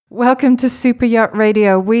Welcome to Super Yacht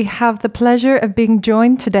Radio. We have the pleasure of being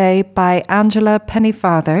joined today by Angela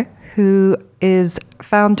Pennyfather, who is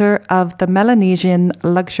founder of the Melanesian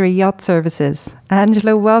Luxury Yacht Services.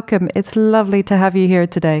 Angela, welcome. It's lovely to have you here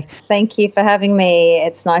today. Thank you for having me.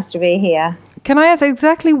 It's nice to be here. Can I ask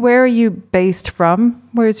exactly where are you based from?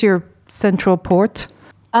 Where's your central port?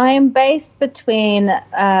 I am based between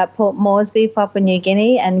Port Moresby, Papua New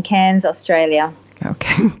Guinea, and Cairns, Australia.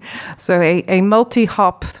 Okay, so a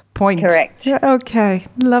multi-hop point. Correct. Okay,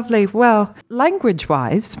 lovely. Well,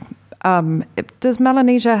 language-wise, does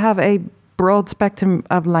Melanesia have a broad spectrum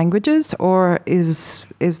of languages, or is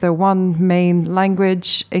there one main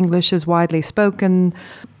language? English is widely spoken.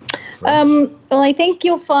 Well, I think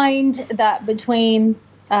you'll find that between,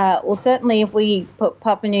 certainly if we put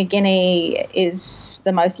Papua New Guinea is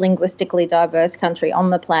the most linguistically diverse country on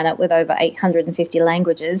the planet with over 850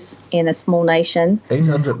 languages in a small nation.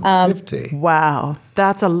 850? Wow,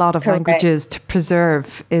 that's a lot of Correct. languages to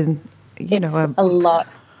preserve in, It's a lot.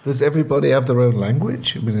 Does everybody have their own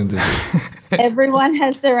language? Everyone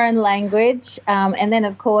has their own language. And then,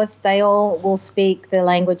 of course, they all will speak the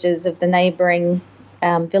languages of the neighbouring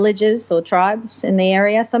villages or tribes in the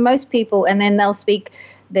area. So most people, and then they'll speak,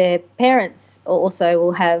 their parents also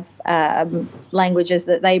will have languages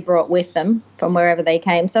that they brought with them from wherever they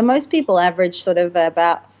came. So most people average sort of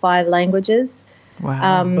about 5 languages.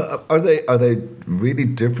 Wow. Are they really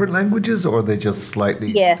different languages, or are they just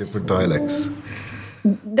slightly Yes. different dialects?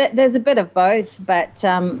 There's a bit of both, but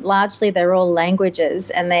largely they're all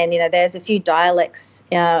languages. And then, there's a few dialects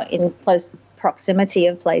in close proximity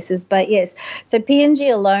of places. But yes, so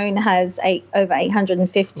PNG alone has over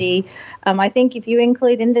 850. I think if you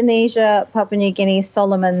include Indonesia, Papua New Guinea,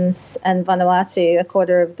 Solomons, and Vanuatu, a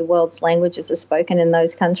quarter of the world's languages are spoken in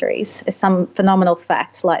those countries. It's some phenomenal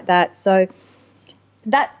fact like that. So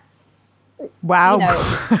that... Wow.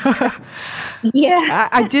 Yeah.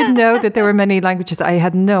 I did know that there were many languages. I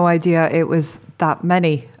had no idea it was that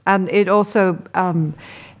many. And it also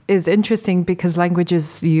is interesting because language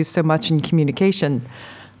is used so much in communication.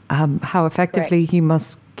 How effectively you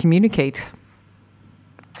must communicate.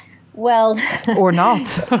 Well, or not,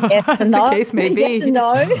 yes as and no. the case may be. Yes and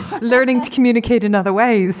no. Learning to communicate in other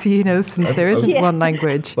ways, since there isn't one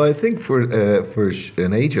language. Well, I think for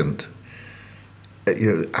an agent,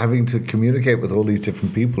 having to communicate with all these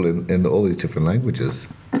different people in all these different languages,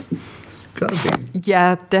 it's got to be.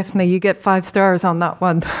 Yeah, definitely. You get 5 stars on that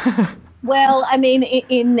one. Well, I mean,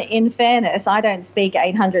 in fairness, I don't speak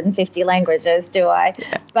 850 languages, do I?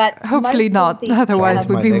 But hopefully not. Otherwise,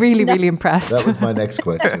 we'd be really impressed. That was my next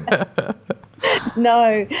question.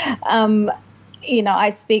 No, I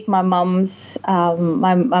speak my mum's,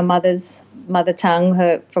 my mother's mother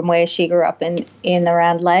tongue, from where she grew up in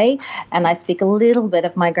around Lae, and I speak a little bit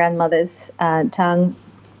of my grandmother's tongue,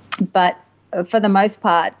 but for the most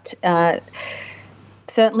part.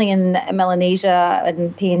 Certainly in Melanesia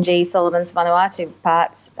and PNG, Solomons, Vanuatu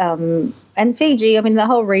parts, and Fiji, I mean, the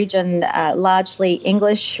whole region, largely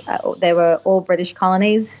English. They were all British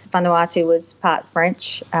colonies. Vanuatu was part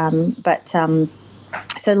French.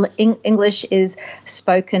 So English is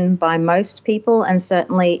spoken by most people, and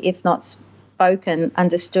certainly, if not spoken,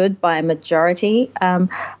 understood by a majority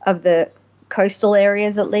of the coastal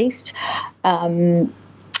areas at least. And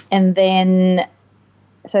then,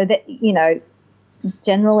 so that,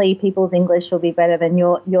 generally, people's English will be better than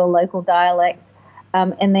your local dialect.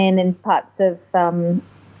 And then in parts of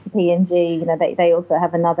PNG, they also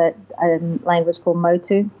have another language called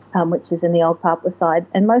Motu, which is in the old Papua side.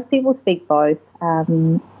 And most people speak both,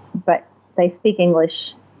 but they speak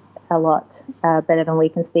English a lot better than we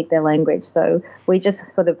can speak their language. So we just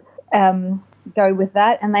sort of go with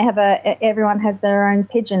that. And they have everyone has their own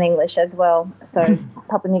pidgin English as well. So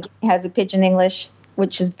Papua New Guinea has a pidgin English,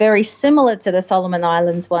 which is very similar to the Solomon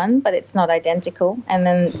Islands one, but it's not identical. And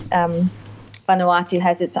then Vanuatu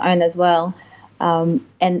has its own as well.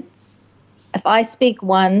 And if I speak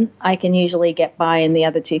one, I can usually get by in the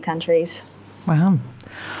other 2 countries. Wow.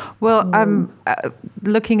 Well,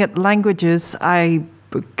 looking at languages, I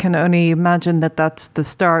can only imagine that that's the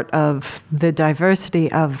start of the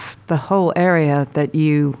diversity of the whole area that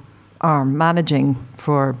you are managing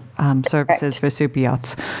for services for super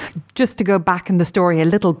yachts. Just to go back in the story a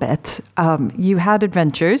little bit, you had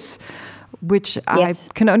adventures, which Yes.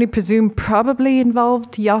 I can only presume probably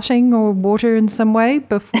involved yachting or water in some way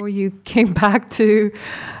before you came back to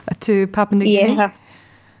Papua New Guinea. Yeah,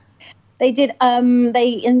 they did.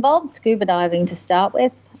 They involved scuba diving to start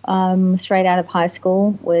with. Straight out of high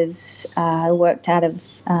school, worked out of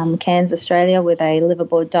Cairns, Australia, with a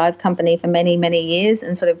liveaboard dive company for many years,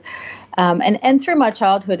 and sort of, and through my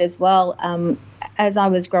childhood as well. as I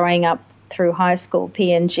was growing up through high school,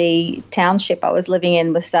 PNG township I was living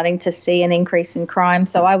in was starting to see an increase in crime.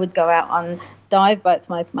 So I would go out on dive boats.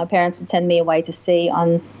 My parents would send me away to sea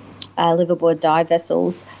on liveaboard dive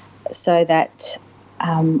vessels so that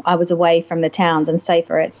I was away from the towns and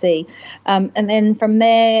safer at sea. And then from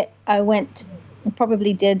there, I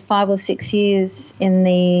probably did 5 or 6 years in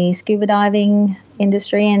the scuba diving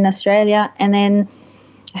industry in Australia, and then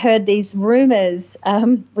heard these rumours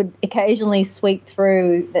would occasionally sweep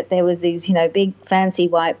through that there was these, big fancy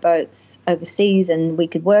white boats overseas and we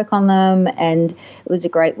could work on them, and it was a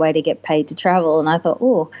great way to get paid to travel. And I thought,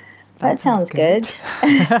 oh, that sounds good.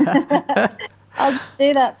 I'll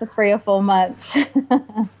do that for 3 or 4 months.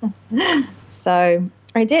 So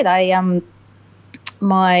I did.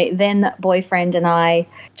 My then boyfriend and I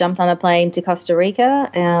jumped on a plane to Costa Rica,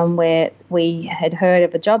 where we had heard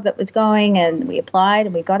of a job that was going, and we applied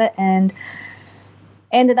and we got it, and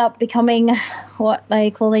ended up becoming what they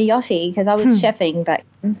call a yachty, because I was chefing back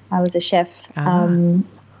then. I was a chef.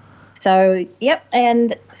 So, yep,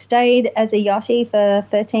 and stayed as a yachty for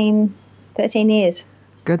 13 years.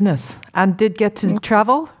 Goodness. And did get to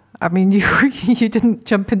travel? I mean, you didn't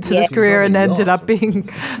jump into this career and ended up being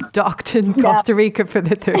docked in Costa Rica for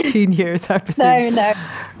the 13 years, I presume. No.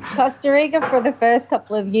 Costa Rica for the first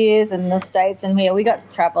couple of years, and the States, and we got to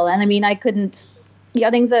travel. And I mean,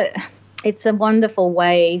 yachting's it's a wonderful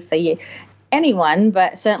way for anyone,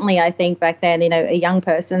 but certainly I think back then, a young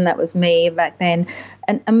person, that was me back then,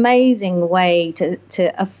 an amazing way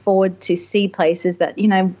to afford to see places that,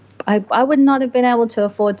 I would not have been able to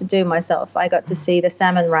afford to do myself. I got to see the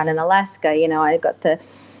salmon run in Alaska. I got to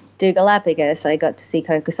do Galapagos. I got to see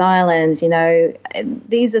Cocos Islands.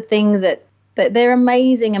 These are things that they're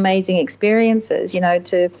amazing, amazing experiences.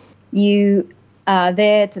 You are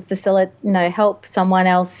there to facilitate, help someone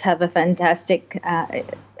else have a fantastic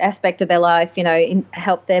aspect of their life.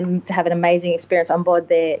 Help them to have an amazing experience on board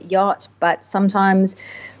their yacht. But sometimes,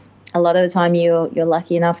 a lot of the time, you're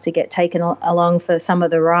lucky enough to get taken along for some of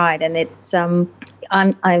the ride, and it's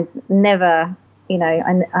I've never,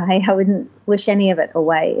 I wouldn't wish any of it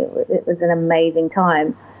away. It was an amazing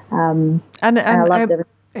time, and I loved it.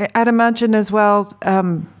 I'd imagine as well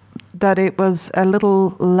that it was a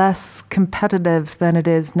little less competitive than it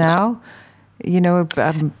is now.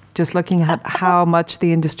 Just looking at how much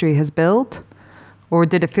the industry has built, or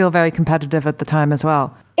did it feel very competitive at the time as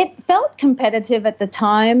well? It felt competitive at the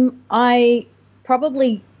time. I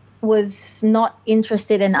probably was not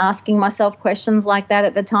interested in asking myself questions like that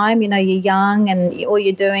at the time. You're young and all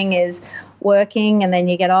you're doing is working, and then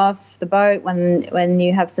you get off the boat when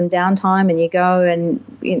you have some downtime, and you go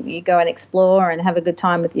and explore and have a good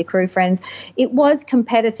time with your crew friends. It was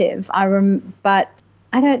competitive, but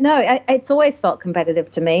I don't know. It's always felt competitive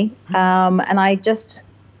to me, and I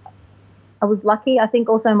was lucky. I think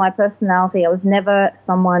also my personality, I was never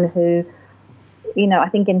someone who, I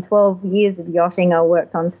think in 12 years of yachting, I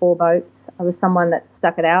worked on 4 boats. I was someone that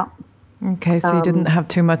stuck it out. Okay, so you didn't have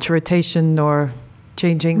too much rotation or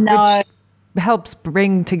changing, no. Which helps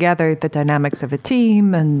bring together the dynamics of a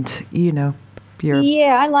team and, your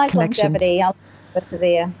I like connections. Longevity. I like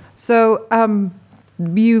persevere. So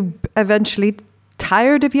you eventually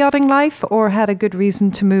tired of yachting life or had a good reason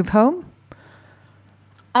to move home?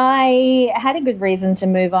 I had a good reason to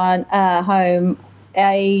move on home.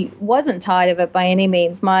 I wasn't tired of it by any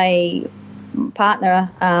means. My partner,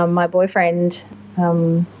 my boyfriend,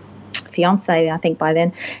 fiance, I think by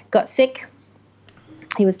then, got sick.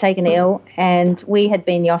 He was taken ill, and we had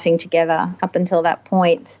been yachting together up until that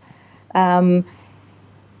point. So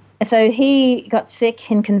he got sick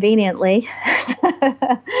inconveniently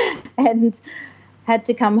and had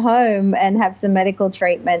to come home and have some medical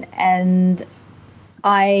treatment, and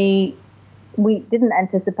we didn't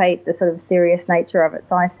anticipate the sort of serious nature of it.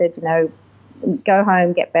 So I said, go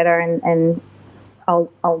home, get better, and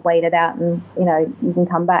I'll wait it out, and you can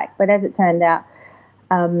come back. But as it turned out,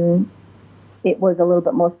 it was a little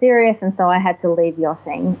bit more serious, and so I had to leave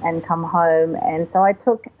yachting and come home. And so I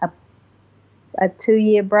took a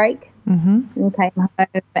 2-year break and came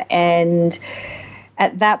home. And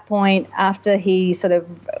at that point, after he sort of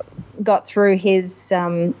got through his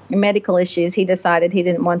medical issues, he decided he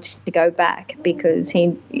didn't want to go back because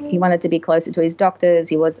he wanted to be closer to his doctors.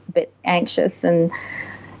 He was a bit anxious, and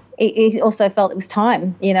he also felt it was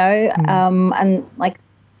time, and like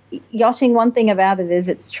yachting, one thing about it is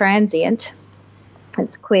it's transient,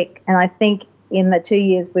 it's quick. And I think in the 2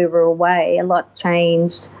 years we were away, a lot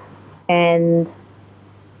changed. And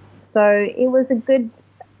so it was a good,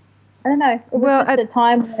 I don't know, it was just a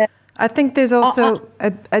time where I think there's also,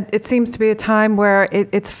 it seems to be a time where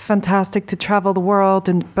it's fantastic to travel the world,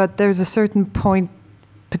 but there's a certain point,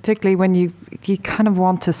 particularly when you kind of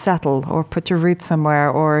want to settle or put your roots somewhere,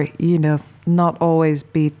 or, not always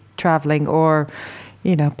be traveling, or,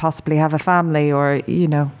 possibly have a family, or,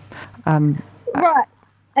 Right.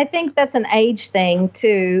 I think that's an age thing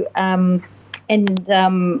too.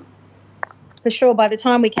 For sure, by the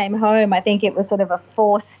time we came home, I think it was sort of a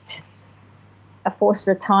forced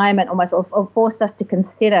retirement almost, or forced us to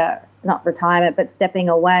consider not retirement, but stepping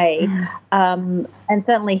away. And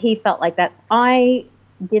certainly he felt like that. I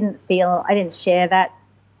didn't share that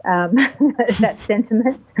that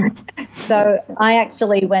sentiment. So I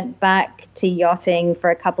actually went back to yachting for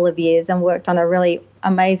a couple of years and worked on a really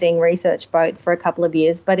amazing research boat for a couple of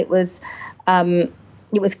years. But it was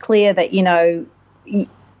clear that,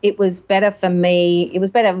 it was better for me. It was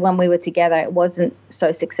better when we were together. It wasn't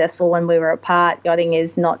so successful when we were apart. Yachting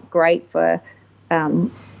is not great for,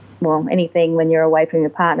 anything when you're away from your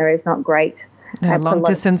partner is not great. Long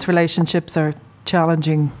distance relationships are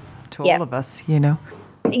challenging to all of us,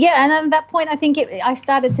 Yeah, and at that point, I think I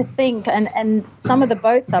started to think, and some of the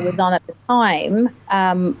boats I was on at the time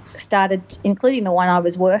started, including the one I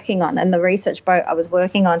was working on, and the research boat I was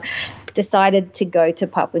working on, decided to go to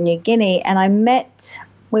Papua New Guinea. And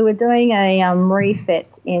we were doing a refit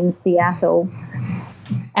in Seattle,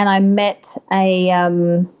 and I met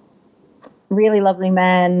a really lovely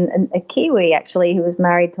man, a Kiwi actually, who was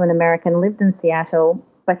married to an American, lived in Seattle,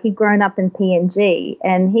 but he'd grown up in PNG,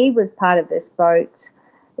 and he was part of this boat.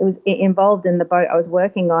 It was involved in the boat I was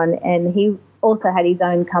working on, and he also had his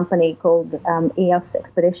own company called EOS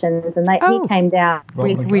Expeditions, and he came down.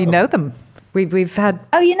 We know them. We've had.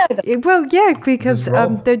 Oh, you know them. Well, yeah, because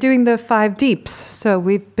they're doing the 5 deeps, so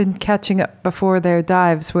we've been catching up before their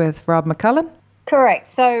dives with Rob McCullum. Correct.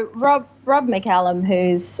 So Rob McCallum,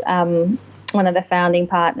 who's one of the founding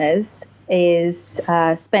partners, is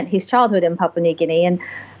spent his childhood in Papua New Guinea, and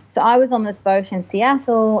so I was on this boat in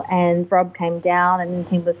Seattle, and Rob came down, and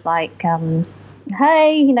he was like,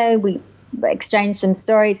 "Hey, we exchanged some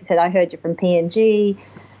stories." He said, "I heard you're from PNG,"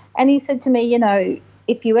 and he said to me,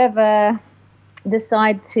 "If you ever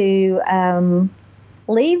decide to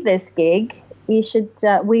leave this gig, you should.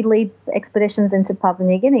 We lead expeditions into Papua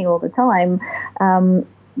New Guinea all the time.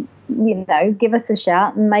 Give us a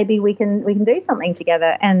shout, and maybe we can do something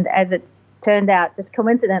together." And as it turned out, just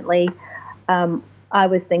coincidentally, I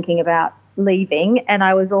was thinking about leaving, and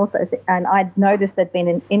I was also, and I'd noticed there'd been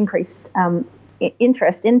an increased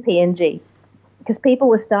interest in PNG, because people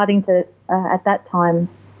were starting to, at that time,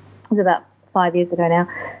 it was about 5 years ago now,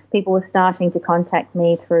 people were starting to contact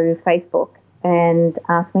me through Facebook and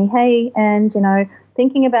ask me, "Hey, and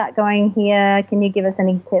thinking about going here, can you give us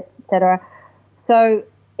any tips, etc." So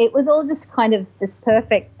it was all just kind of this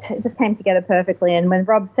perfect, it just came together perfectly. And when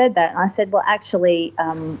Rob said that, I said, "Well, actually,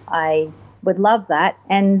 I would love that."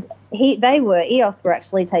 And EOS were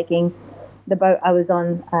actually taking the boat I was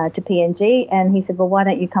on to PNG, and he said, "Well, why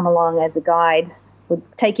don't you come along as a guide? We'll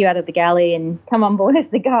take you out of the galley and come on board as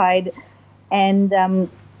the guide." And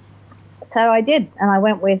so I did, and I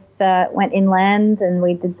went inland, and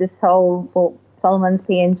we did this whole Solomon's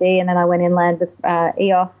PNG, and then I went inland with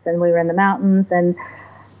EOS, and we were in the mountains. And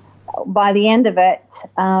by the end of it,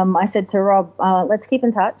 I said to Rob, "Let's keep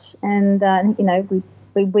in touch," and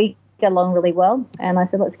we get along really well, and I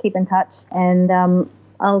said, "Let's keep in touch, and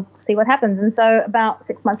I'll see what happens." And so about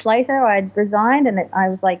 6 months later, I'd resigned, and I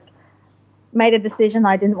was like, made a decision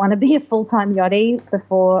I didn't want to be a full-time yachtie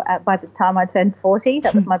by the time I turned 40.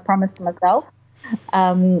 That was my promise to myself.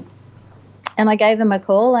 And I gave them a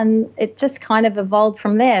call, and it just kind of evolved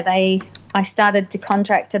from there. I started to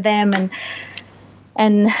contract to them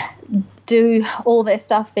and do all their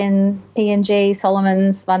stuff in PNG,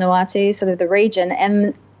 Solomons, Vanuatu, sort of the region.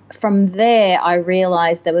 And from there, I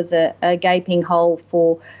realised there was a gaping hole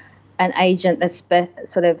for an agent that's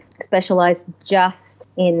sort of specialised just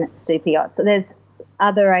in super yachts. So there's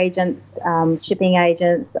other agents, shipping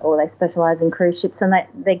agents, or they specialise in cruise ships, and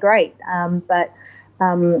they're great. But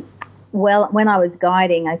when I was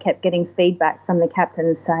guiding, I kept getting feedback from the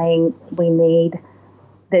captains saying we need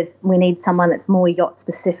someone that's more yacht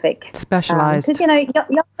specific, specialised. Because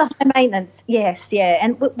yachts are high maintenance. Yes, yeah,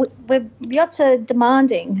 and yachts are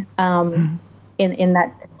demanding in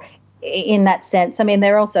that sense. I mean,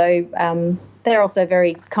 they're also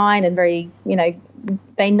very kind and very,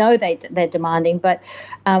 they know they're demanding. But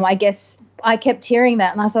I guess I kept hearing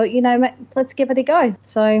that, and I thought, let's give it a go.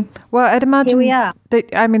 So well, I'd imagine here we are.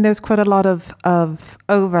 There's quite a lot of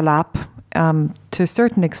overlap to a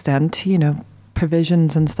certain extent,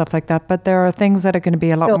 provisions and stuff like that. But there are things that are going to be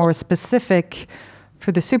a lot more specific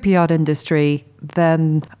for the super yacht industry,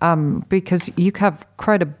 then because you have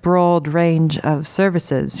quite a broad range of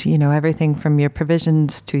services, everything from your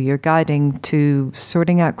provisions to your guiding to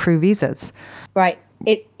sorting out crew visas. Right.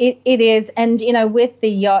 It is. And, with the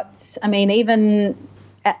yachts, I mean, even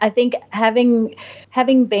I think having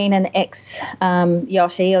been an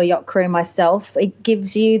ex-yachty or yacht crew myself, it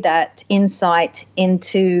gives you that insight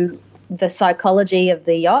into the psychology of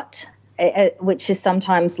the yacht, which is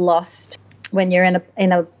sometimes lost when you're in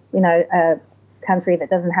a country that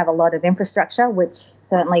doesn't have a lot of infrastructure, which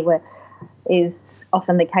certainly is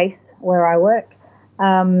often the case where I work.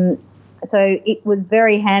 So it was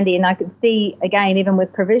very handy, and I could see, again, even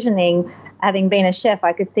with provisioning, having been a chef,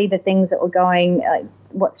 I could see the things that were going,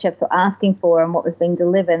 what chefs were asking for and what was being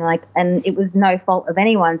delivered. And it was no fault of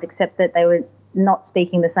anyone's, except that they were not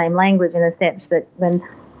speaking the same language, in a sense that when.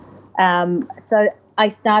 So I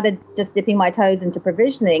started just dipping my toes into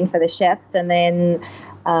provisioning for the chefs, and then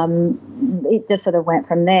it just sort of went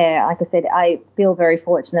from there. Like I said, I feel very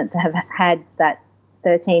fortunate to have had that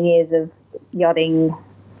 13 years of yachting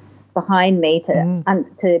behind me to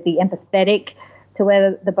be empathetic to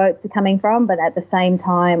where the boats are coming from, but at the same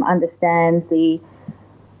time understand the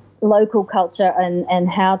local culture and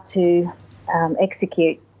how to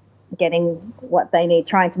execute getting what they need,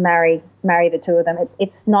 trying to marry the two of them.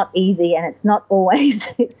 It's not easy, and it's not always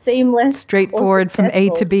seamless, straightforward from A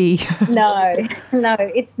to B. No,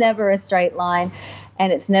 it's never a straight line,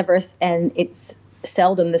 and it's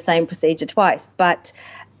seldom the same procedure twice. But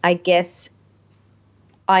I guess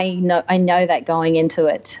I know that going into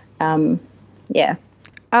it. Yeah.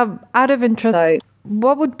 Out of interest,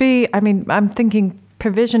 what would be? I mean, I'm thinking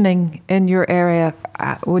provisioning in your area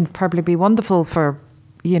would probably be wonderful for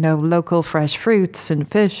local fresh fruits and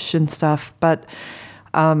fish and stuff, but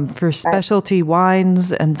for specialty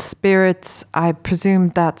wines and spirits, I presume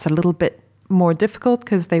that's a little bit more difficult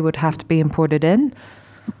because they would have to be imported in.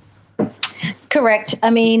 Correct. I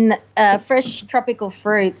mean, fresh tropical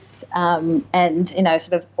fruits and,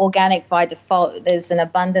 sort of organic by default, there's an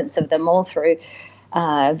abundance of them all through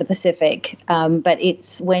the Pacific. But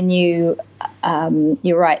it's when you're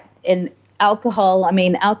right. In alcohol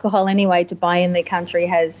anyway, to buy in the country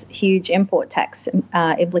has huge import tax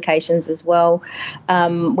implications as well.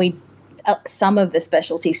 Some of the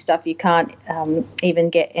specialty stuff you can't even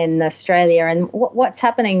get in Australia. And what's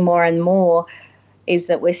happening more and more is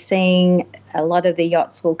that we're seeing a lot of the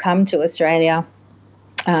yachts will come to Australia,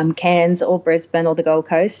 Cairns or Brisbane or the Gold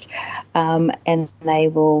Coast, and they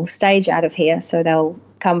will stage out of here. So they'll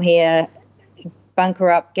come here,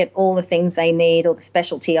 bunker up, get all the things they need, all the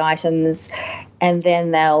specialty items, and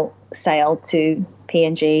then they'll sail to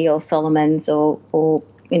PNG or Solomons or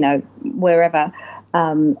wherever,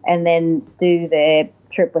 and then do their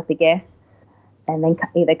trip with the guests, and then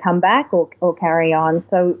either come back or carry on.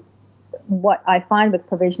 So what I find with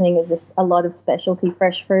provisioning is just a lot of specialty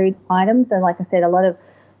fresh food items. And like I said,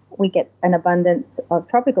 we get an abundance of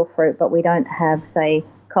tropical fruit, but we don't have, say,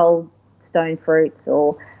 cold stone fruits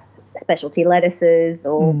or specialty lettuces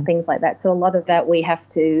or things like that. So a lot of that we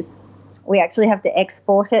actually have to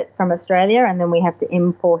export it from Australia, and then we have to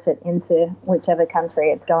import it into whichever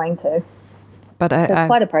country it's going to. But so it's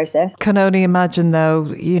quite a process. Can only imagine,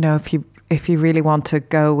 though, if you really want to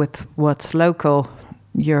go with what's local,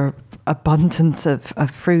 your abundance of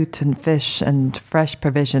fruit and fish and fresh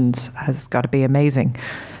provisions has got to be amazing.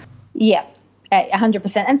 Yeah,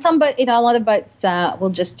 100%. And a lot of boats will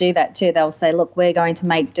just do that too. They'll say, look, we're going to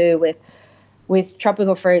make do with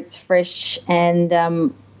tropical fruits, fresh,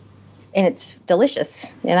 and it's delicious,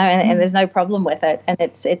 and there's no problem with it. And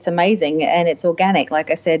it's amazing, and it's organic, like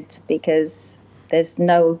I said, because there's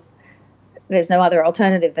no other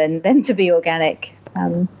alternative than to be organic.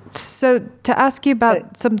 So to ask you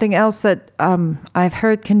about something else that I've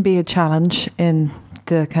heard can be a challenge in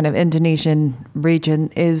the kind of Indonesian region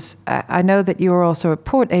is I know that you're also a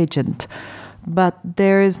port agent, but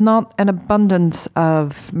there is not an abundance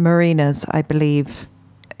of marinas, I believe,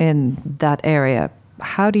 in that area.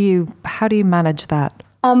 How do you manage that?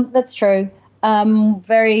 That's true.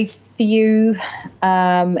 Very few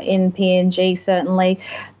in PNG, certainly.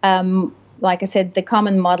 Like I said, the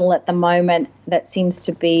common model at the moment that seems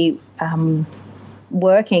to be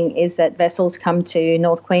working is that vessels come to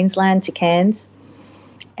North Queensland, to Cairns,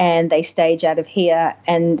 and they stage out of here.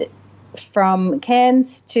 And from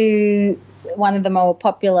Cairns to one of the more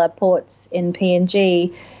popular ports in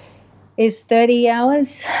PNG is 30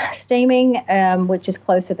 hours steaming, which is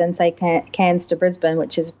closer than, say, Cairns to Brisbane,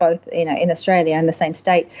 which is both, in Australia in the same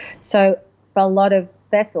state. So for a lot of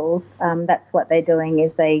vessels, that's what they're doing,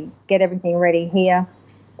 is they get everything ready here,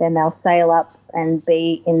 then they'll sail up and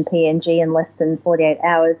be in PNG in less than 48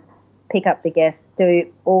 hours, pick up the guests,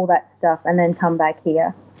 do all that stuff, and then come back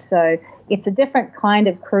here. So it's a different kind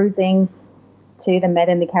of cruising to the Med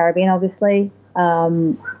in the Caribbean, obviously.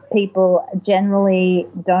 People generally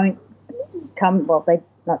don't come, well, they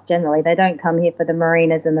don't come here for the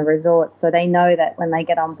marinas and the resorts. So they know that when they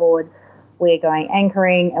get on board, we're going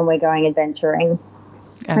anchoring and we're going adventuring.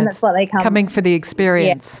 And that's what they come coming for the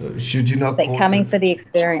experience. So should you not? They're coming for the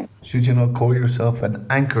experience. Should you not call yourself an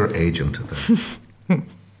anchor agent then?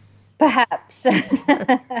 Perhaps.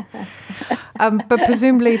 But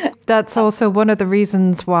presumably that's also one of the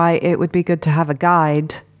reasons why it would be good to have a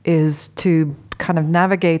guide, is to kind of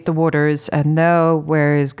navigate the waters and know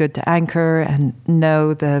where is good to anchor and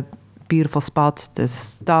know the beautiful spots to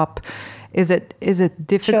stop. Is it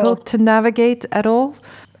difficult to navigate at all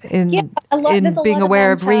in being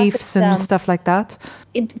aware of reefs and stuff like that?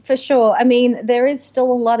 For sure. I mean, there is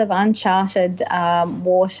still a lot of uncharted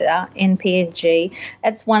water in PNG.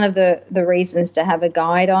 That's one of the reasons to have a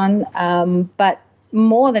guide on. But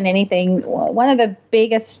more than anything, one of the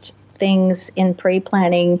biggest things in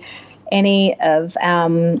pre-planning any of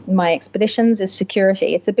my expeditions is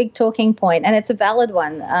security. It's a big talking point, and it's a valid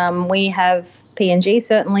one. We have PNG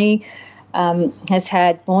certainly has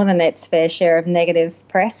had more than its fair share of negative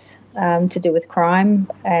press to do with crime,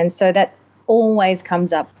 and so that always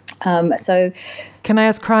comes up. So, can I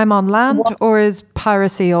ask, crime on land, or is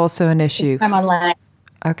piracy also an issue? Crime on land.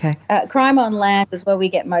 Okay. Crime on land is where we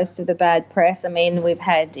get most of the bad press. I mean, we've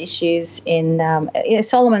had issues in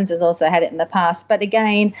Solomon's has also had it in the past, but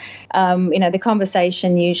again, the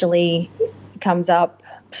conversation usually comes up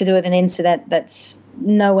to do with an incident that's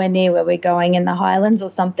nowhere near where we're going in the Highlands or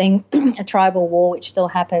something, a tribal war which still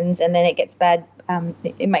happens, and then it gets bad.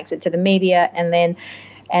 It makes it to the media,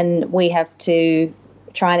 and we have to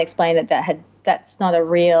try and explain that's not a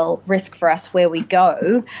real risk for us where we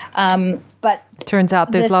go. But turns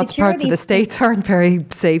out there's lots of parts of the States aren't very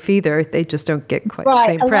safe either. They just don't get quite the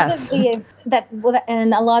same press.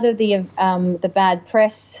 And a lot of the bad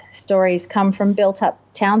press stories come from built-up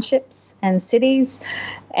townships and cities,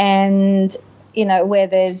 and where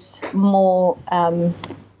there's more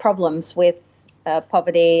problems with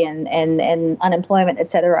poverty and unemployment,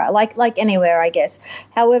 etc. Like anywhere, I guess.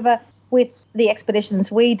 However, with the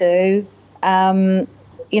expeditions we do, they're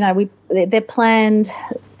planned.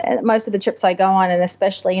 Most of the trips I go on, and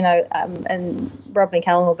especially, and Rob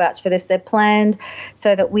McCallum will vouch for this, they're planned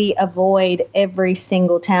so that we avoid every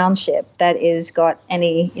single township that is got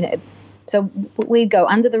any, so we go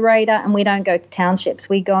under the radar and we don't go to townships.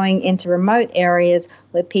 We're going into remote areas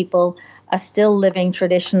where people are still living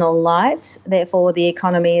traditional lives. Therefore, the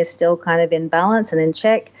economy is still kind of in balance and in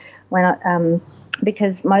check.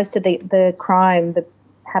 Because most of the crime that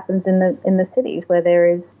happens in the cities where there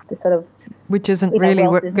is the sort of, which isn't really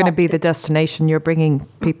going to be the destination you're bringing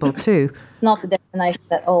people to. Not the destination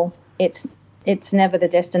at all. It's never the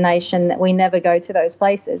destination. We never go to those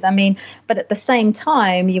places. I mean, but at the same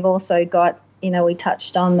time, you've also got, we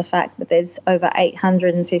touched on the fact that there's over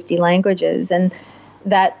 850 languages, and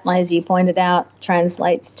that, as you pointed out,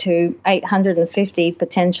 translates to 850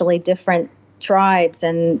 potentially different tribes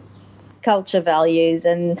and culture values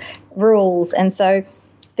and rules. And so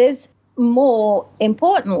there's more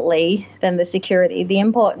importantly than the security, the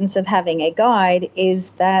importance of having a guide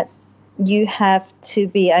is that you have to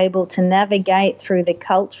be able to navigate through the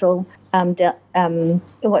cultural,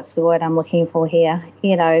 what's the word I'm looking for here,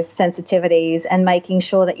 sensitivities, and making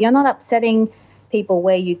sure that you're not upsetting people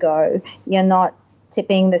where you go. You're not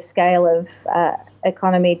tipping the scale of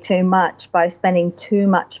economy too much by spending too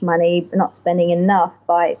much money, not spending enough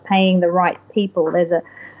by paying the right people. There's a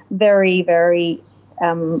very, very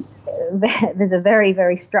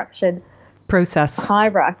very structured process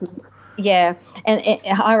hierarchy. Yeah, and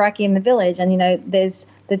hierarchy in the village, and there's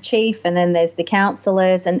the chief, and then there's the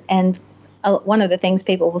councillors, and one of the things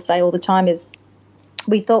people will say all the time is,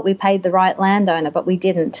 we thought we paid the right landowner, but we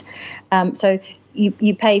didn't. So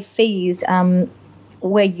you pay fees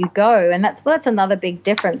where you go, and that's another big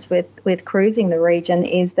difference with cruising the region,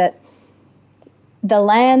 is that the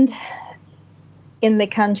land in the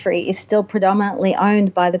country is still predominantly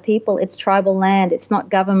owned by the people. It's tribal land. It's not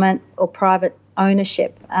government or private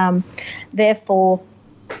ownership. Therefore,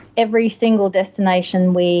 every single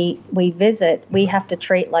destination we visit, we have to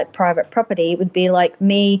treat like private property. It would be like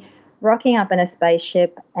me rocking up in a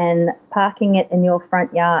spaceship and parking it in your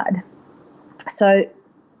front yard. So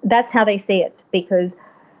that's how they see it, because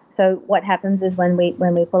So what happens is when we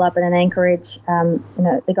pull up at an anchorage,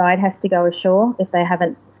 the guide has to go ashore if they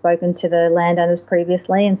haven't spoken to the landowners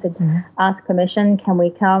previously and said, ask permission, can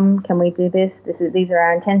we come, can we do this? These are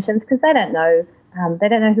our intentions, because they don't know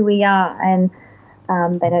who we are, and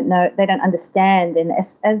they don't understand. And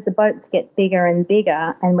as the boats get bigger and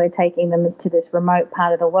bigger, and we're taking them to this remote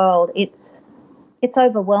part of the world, it's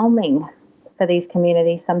overwhelming for these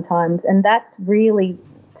communities sometimes, and that's really,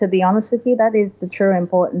 to be honest with you, that is the true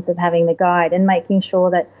importance of having the guide and making sure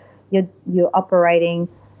that you're operating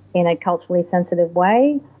in a culturally sensitive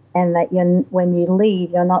way, and that when you leave,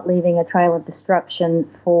 you're not leaving a trail of destruction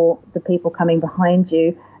for the people coming behind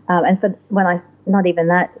you, and not even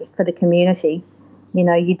that, for the community.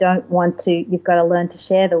 You don't want to. You've got to learn to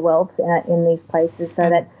share the wealth in these places, so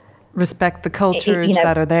that respect the cultures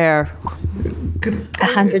that are there.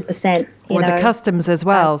 100%. Or the customs as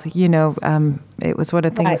well. It was one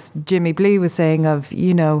of the things Jimmy Blee was saying of,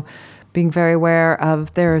 being very aware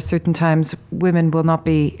of there are certain times women will not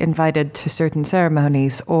be invited to certain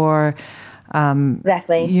ceremonies, or,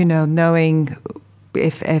 exactly. Knowing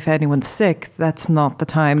if anyone's sick, that's not the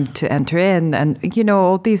time to enter in. And,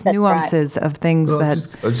 all these nuances of things I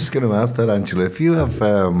was just going to ask that, Angela. If you have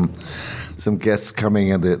some guests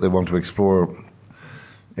coming and they want to explore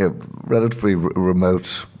relatively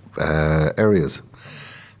remote areas,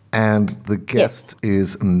 and the guest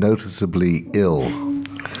is noticeably ill,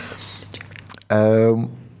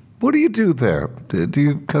 what do you do there? Do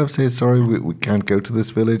you kind of say, sorry, we can't go to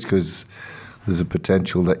this village because there's a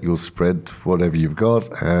potential that you'll spread whatever you've got?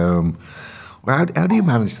 How do you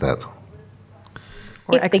manage that?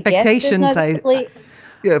 Or expectations,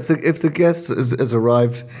 if the guest has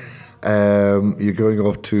arrived, you're going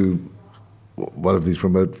off to one of these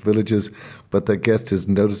remote villages, but the guest has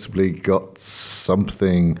noticeably got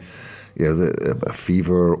something, a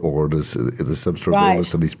fever, or there's some sort of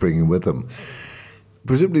illness that he's bringing with him.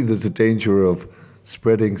 Presumably there's a danger of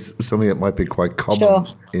spreading something that might be quite common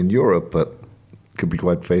in Europe, but could be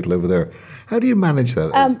quite fatal over there. How do you manage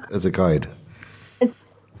that as a guide?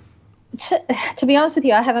 To be honest with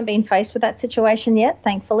you, I haven't been faced with that situation yet,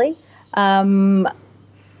 thankfully.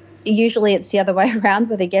 Usually it's the other way around,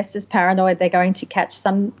 where the guest is paranoid they're going to catch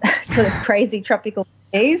some sort of crazy tropical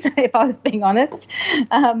disease, if I was being honest.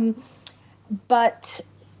 But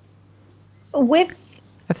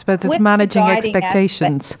I suppose it's managing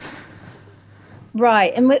expectations.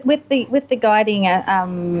 Right, and with the guiding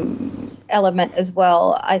element as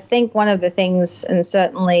well, I think one of the things, and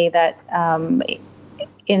certainly that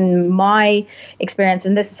in my experience,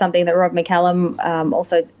 and this is something that Rob McCallum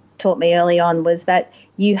also taught me early on, was that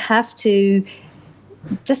you have to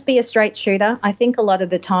just be a straight shooter. I think a lot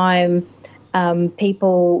of the time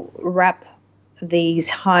people wrap these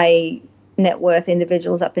high net worth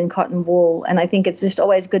individuals up in cotton wool, and I think it's just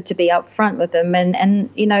always good to be upfront with them. And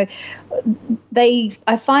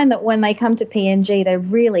I find that when they come to PNG, they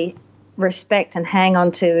really respect and hang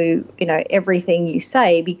on to everything you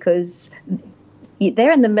say, because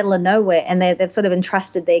they're in the middle of nowhere and they've sort of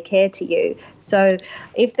entrusted their care to you. So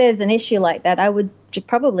if there's an issue like that, I would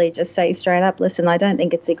probably just say straight up, listen, I don't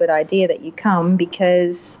think it's a good idea that you come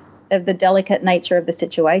because of the delicate nature of the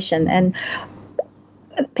situation. And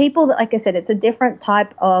people, like I said, it's a different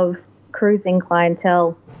type of cruising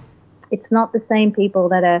clientele. It's not the same people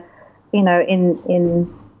that are,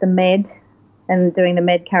 in the Med and doing the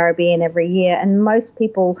Med Caribbean every year. And most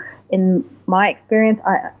people, in my experience,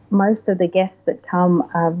 most of the guests that come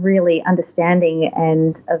are really understanding,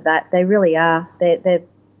 and of that, they really are. They're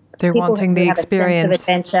wanting the experience. A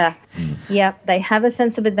sense of adventure. Yeah, they have a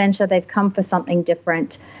sense of adventure. They've come for something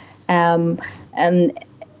different, and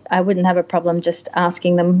I wouldn't have a problem just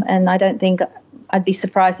asking them. And I don't think I'd be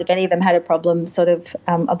surprised if any of them had a problem sort of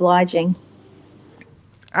obliging.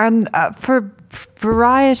 And for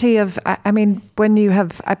variety of, when you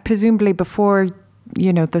have, presumably before,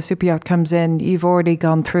 the super yacht comes in, you've already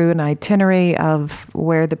gone through an itinerary of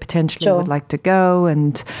where the potentially would like to go,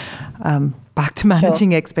 and back to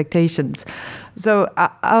managing expectations. So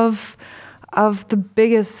of the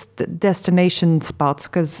biggest destination spots,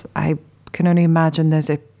 because I can only imagine there's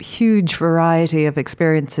a huge variety of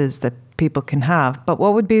experiences that people can have, but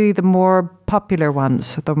what would be the more popular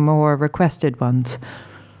ones, the more requested ones?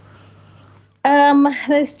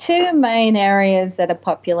 There's two main areas that are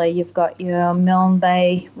popular. You've got your Milne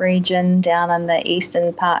Bay region down in the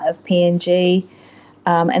eastern part of PNG,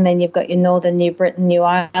 and then you've got your northern New Britain, New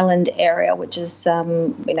Ireland area, which is,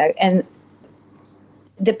 and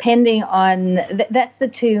depending on, that's the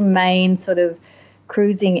two main sort of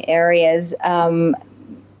cruising areas. And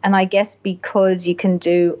I guess because you can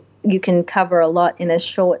cover a lot in a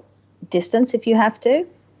short distance if you have to.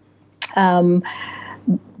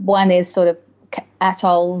 One is sort of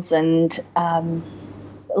atolls and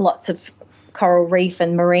lots of coral reef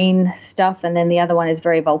and marine stuff, and then the other one is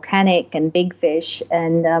very volcanic and big fish.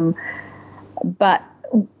 And but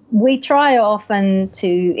we try often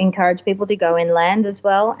to encourage people to go inland as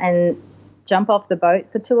well and jump off the boat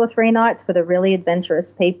for 2 or 3 nights for the really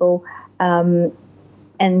adventurous people, and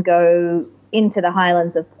go into the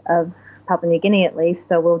highlands of Papua New Guinea at least.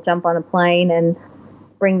 So we'll jump on a plane and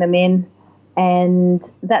bring them in, and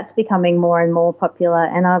that's becoming more and more popular.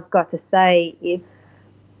 And I've got to say, if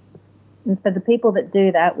for the people that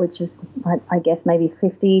do that, which is I guess maybe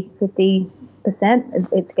 50%,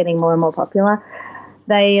 it's getting more and more popular.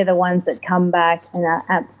 They are the ones that come back and are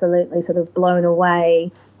absolutely sort of blown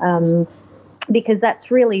away, because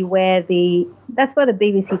that's really where the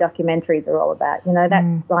BBC documentaries are all about. You know,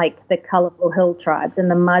 that's like the colourful hill tribes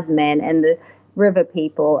and the mud men and the river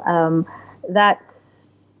people. That's,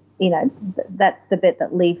 you know, that's the bit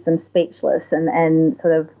that leaves them speechless, and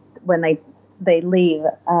sort of when they leave,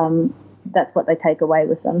 that's what they take away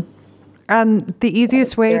with them. And the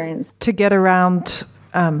easiest way to get around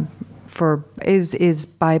is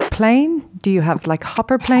by plane? Do you have like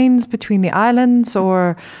hopper planes between the islands,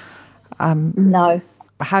 or no?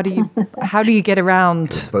 How do you get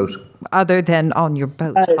around Boat. other than on your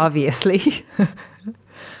boat, obviously?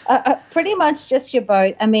 Pretty much just your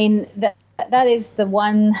boat. I mean, that is the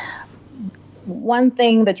one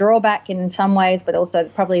thing, the drawback in some ways, but also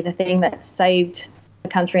probably the thing that saved the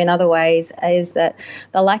country in other ways, is that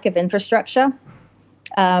the lack of infrastructure.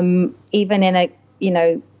 Even in a, you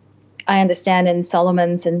know, I understand in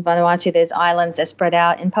Solomons and Vanuatu there's islands, they're spread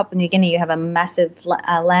out. In Papua New Guinea you have a massive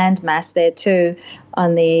land mass there too,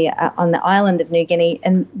 on the island of New Guinea,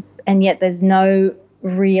 and yet there's no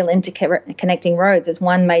real interconnecting roads. There's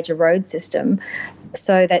one major road system,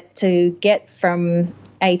 so that to get from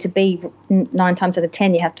A to B 9 times out of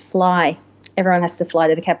 10 you have to fly. Everyone has to fly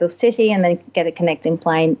to the capital city and then get a connecting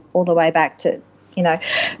plane all the way back to, you know.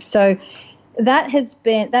 So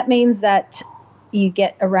that means that you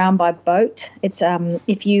get around by boat. It's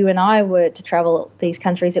if you and I were to travel these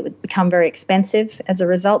countries, it would become very expensive as a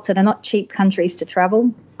result. So they're not cheap countries to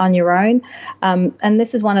travel on your own. And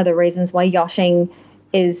this is one of the reasons why yachting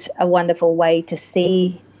is a wonderful way to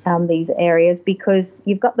see these areas, because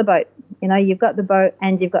you've got the boat. You know, you've got the boat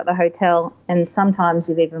and you've got the hotel, and sometimes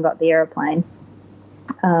you've even got the aeroplane.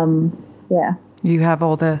 Yeah. You have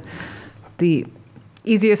all the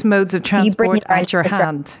easiest modes of transport at your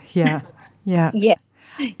hand. Yeah. Yeah. Yeah.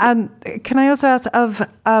 And can I also ask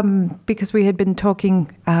because we had been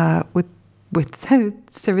talking with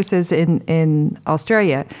services in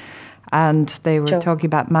Australia, and they were talking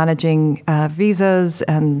about managing visas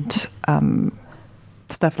and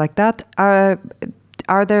stuff like that.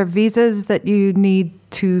 Are there visas that you need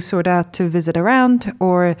to sort out to visit around,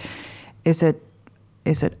 or is it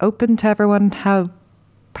open to everyone? How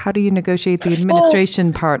do you negotiate the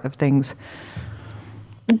administration part of things?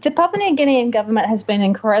 The Papua New Guinean government has been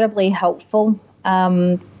incredibly helpful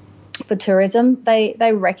for tourism.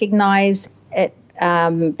 They recognise it,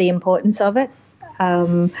 the importance of it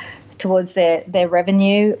towards their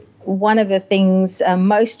revenue. One of the things,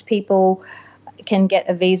 most people can get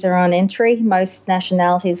a visa on entry. Most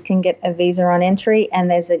nationalities can get a visa on entry, and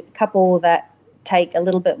there's a couple that take a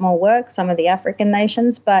little bit more work, some of the African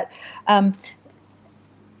nations, but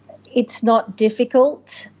it's not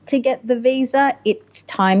difficult to get the visa. It's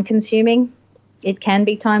time consuming. It can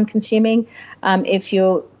be time consuming. If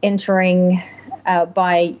you're entering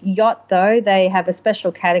by yacht, though, they have a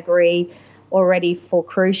special category already for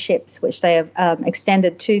cruise ships, which they have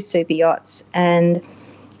extended to super yachts, and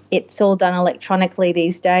it's all done electronically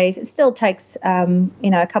these days. It still takes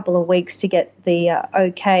a couple of weeks to get the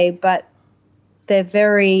okay, but they're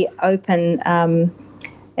very open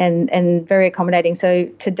and very accommodating. So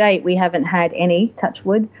to date, we haven't had any, touch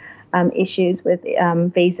wood, issues with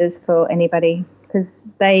visas for anybody, because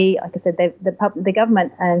they, like I said, the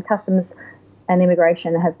government and customs and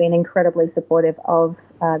immigration have been incredibly supportive of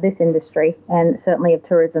this industry, and certainly of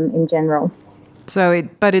tourism in general. So,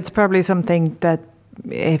 but it's probably something that,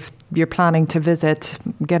 if you're planning to visit,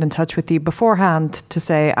 get in touch with you beforehand to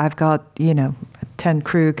say, I've got, 10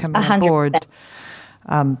 crew coming 100%. On board,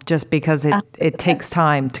 just because it takes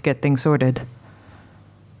time to get things sorted.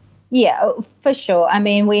 Yeah, for sure. I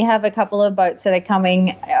mean, we have a couple of boats that are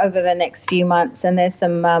coming over the next few months, and there's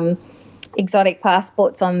some exotic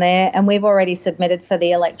passports on there, and we've already submitted for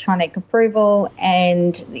the electronic approval.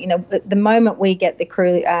 And the moment we get the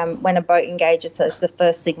crew, when a boat engages us, the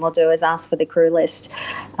first thing we'll do is ask for the crew list,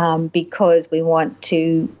 because we want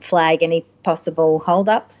to flag any possible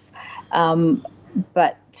holdups.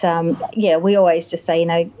 But we always just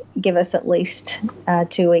say, give us at least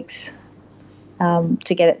 2 weeks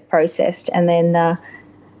to get it processed, and then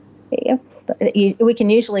we can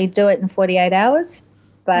usually do it in 48 hours.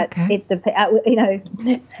 But Okay. it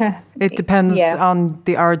It depends Yeah. on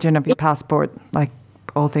the origin of your passport, like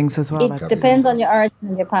all things as well. It depends on your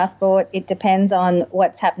origin of your passport. It depends on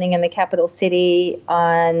what's happening in the capital city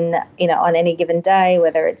on any given day,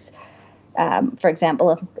 whether it's, for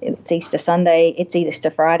example, if it's Easter Sunday, it's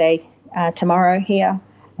Easter Friday tomorrow here.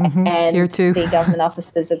 And Here too. the government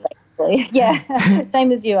offices are basically,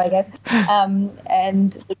 same as you, I guess.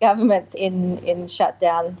 And the government's in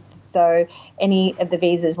shutdown. So any of the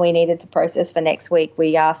visas we needed to process for next week,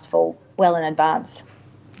 we asked for well in advance.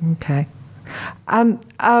 Okay.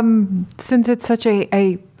 Since it's such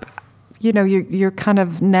a you're kind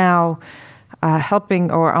of now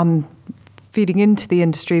helping or on feeding into the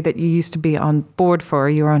industry that you used to be on board for,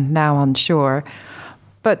 you're now on shore.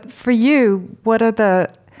 But for you, what are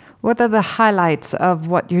the highlights of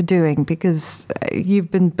what you're doing? Because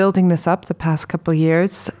you've been building this up the past couple of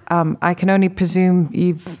years. I can only presume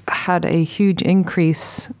you've had a huge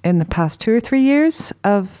increase in the past 2 or 3 years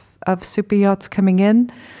of super yachts coming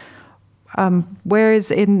in.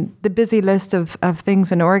 Whereas in the busy list of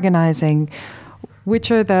things in organizing,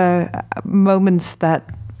 which are the moments that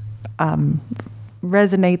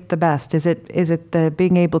resonate the best? Is it the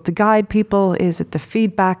being able to guide people? Is it the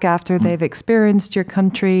feedback after they've experienced your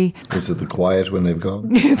country? Is it the quiet when they've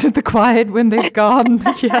gone? Is it the quiet when they've gone?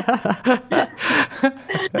 Yeah.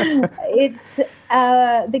 It's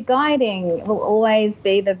the guiding will always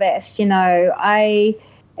be the best.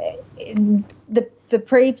 The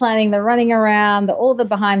pre-planning, the running around, all the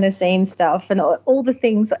behind-the-scenes stuff, and all the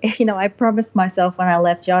things, I promised myself when I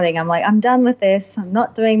left yachting. I'm like, I'm done with this. I'm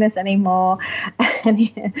not doing this anymore. And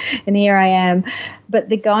here I am. But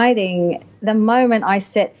the guiding, the moment I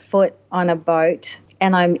set foot on a boat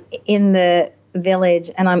and I'm in the village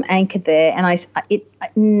and I'm anchored there, and it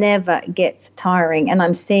never gets tiring, and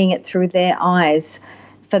I'm seeing it through their eyes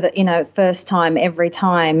for the first time every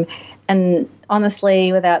time. And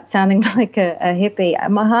honestly, without sounding like a hippie,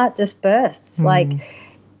 my heart just bursts. Like,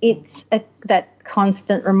 it's that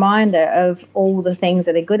constant reminder of all the things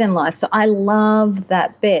that are good in life. So I love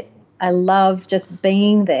that bit. I love just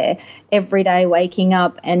being there every day, waking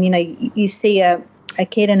up, and you see a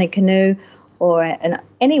kid in a canoe or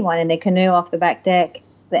anyone in a canoe off the back deck,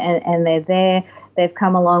 and they're there. They've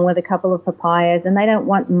come along with a couple of papayas, and they don't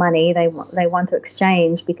want money. They want to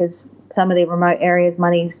exchange, because some of the remote areas,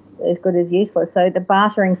 money's as good as useless. So the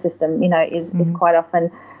bartering system, is quite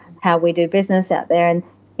often how we do business out there. And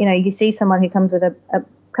you see someone who comes with a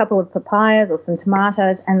couple of papayas or some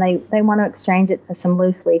tomatoes, and they want to exchange it for some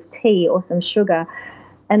loose leaf tea or some sugar.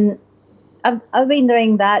 And I've been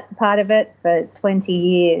doing that part of it for 20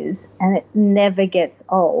 years, and it never gets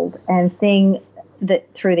old. And seeing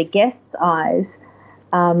that through the guests' eyes,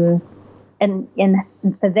 and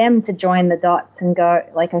for them to join the dots and go,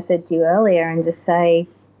 like I said to you earlier, and just say,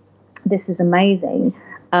 this is amazing.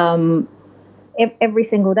 Every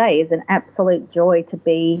single day is an absolute joy to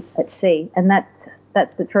be at sea, and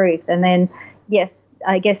that's the truth. And then, yes,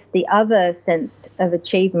 I guess the other sense of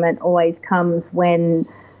achievement always comes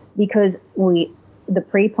because the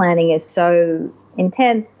pre-planning is so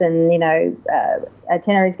intense, and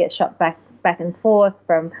itineraries get shot back and forth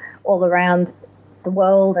from all around the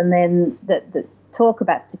world, and then the talk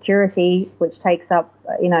about security, which takes up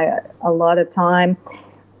a lot of time,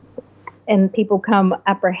 and people come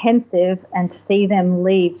apprehensive, and to see them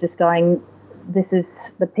leave just going, this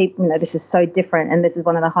is the people, this is so different, and this is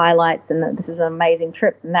one of the highlights, and this is an amazing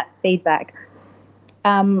trip, and that feedback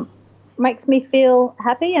makes me feel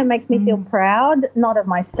happy and makes me feel proud, not of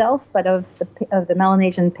myself, but of the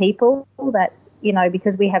Melanesian people, that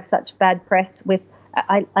because we have such bad press with.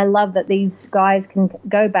 I love that these guys can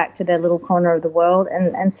go back to their little corner of the world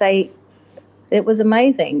and say, it was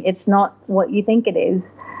amazing. It's not what you think it is.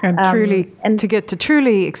 And truly, to get to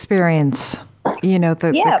truly experience,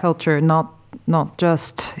 the culture, not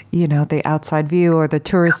just, the outside view or the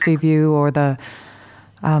touristy view or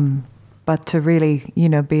but to really,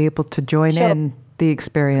 be able to join in the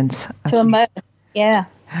experience. To immerse, yeah.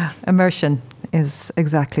 Immersion is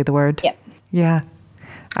exactly the word. Yep. Yeah.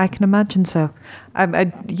 I can imagine so.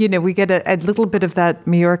 We get a little bit of that.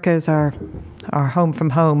 Majorca is our home from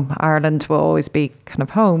home. Ireland will always be kind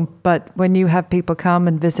of home. But when you have people come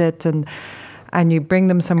and visit and you bring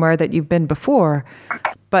them somewhere that you've been before,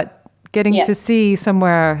 but getting Yeah. to see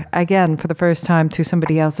somewhere again for the first time through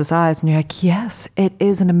somebody else's eyes, and you're like, yes, it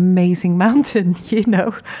is an amazing mountain, you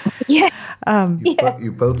know. Yeah.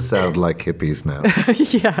 You both sound like hippies now.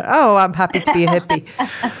 Yeah. Oh, I'm happy to be a hippie.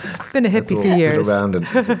 Been a Let's hippie all for sit years. around and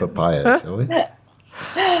eat a papaya, shall we?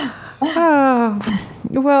 Oh,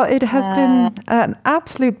 well, it has been an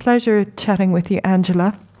absolute pleasure chatting with you,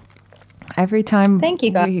 Angela. Every time Thank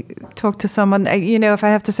you, guys. we talk to someone, you know, if I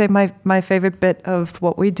have to say my favorite bit of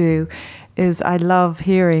what we do is I love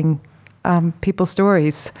hearing people's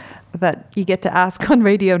stories that you get to ask on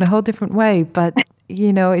radio in a whole different way. But,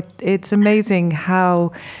 you know, it's amazing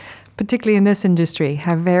how, particularly in this industry,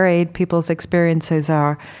 how varied people's experiences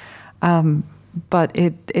are. But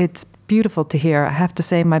it's beautiful to hear. I have to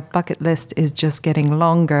say my bucket list is just getting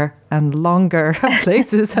longer and longer of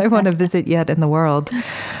places I want to visit yet in the world.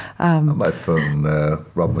 I might phone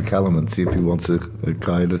Rob McCallum and see if he wants a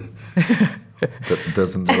guide that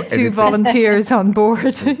doesn't know Two anything. volunteers on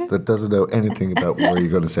board. That doesn't know anything about where you're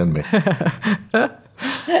going to send me.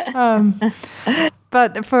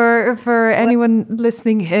 But for anyone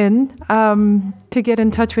listening in, to get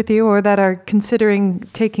in touch with you or that are considering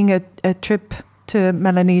taking a trip to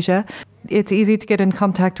Melanesia, it's easy to get in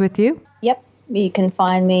contact with you. Yep. You can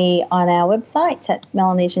find me on our website at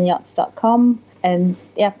melanesianyachts.com. And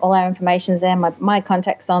yeah, all our information's there. My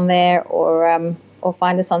contact's on there, or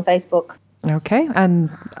find us on Facebook. Okay, and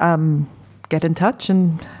get in touch,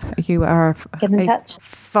 and you are Get in a touch.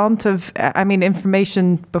 font of, I mean,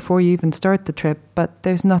 information before you even start the trip. But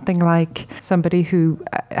there's nothing like somebody who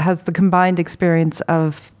has the combined experience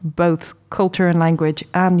of both culture and language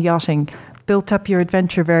and yachting. Built up your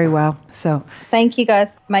adventure very well. So, Thank you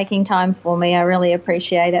guys for making time for me. I really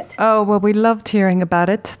appreciate it. oh, well, we loved hearing about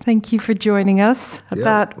it. Thank you for joining us. Yeah,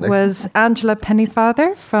 That next- was Angela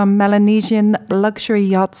Pennyfather from Melanesian Luxury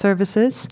Yacht Services.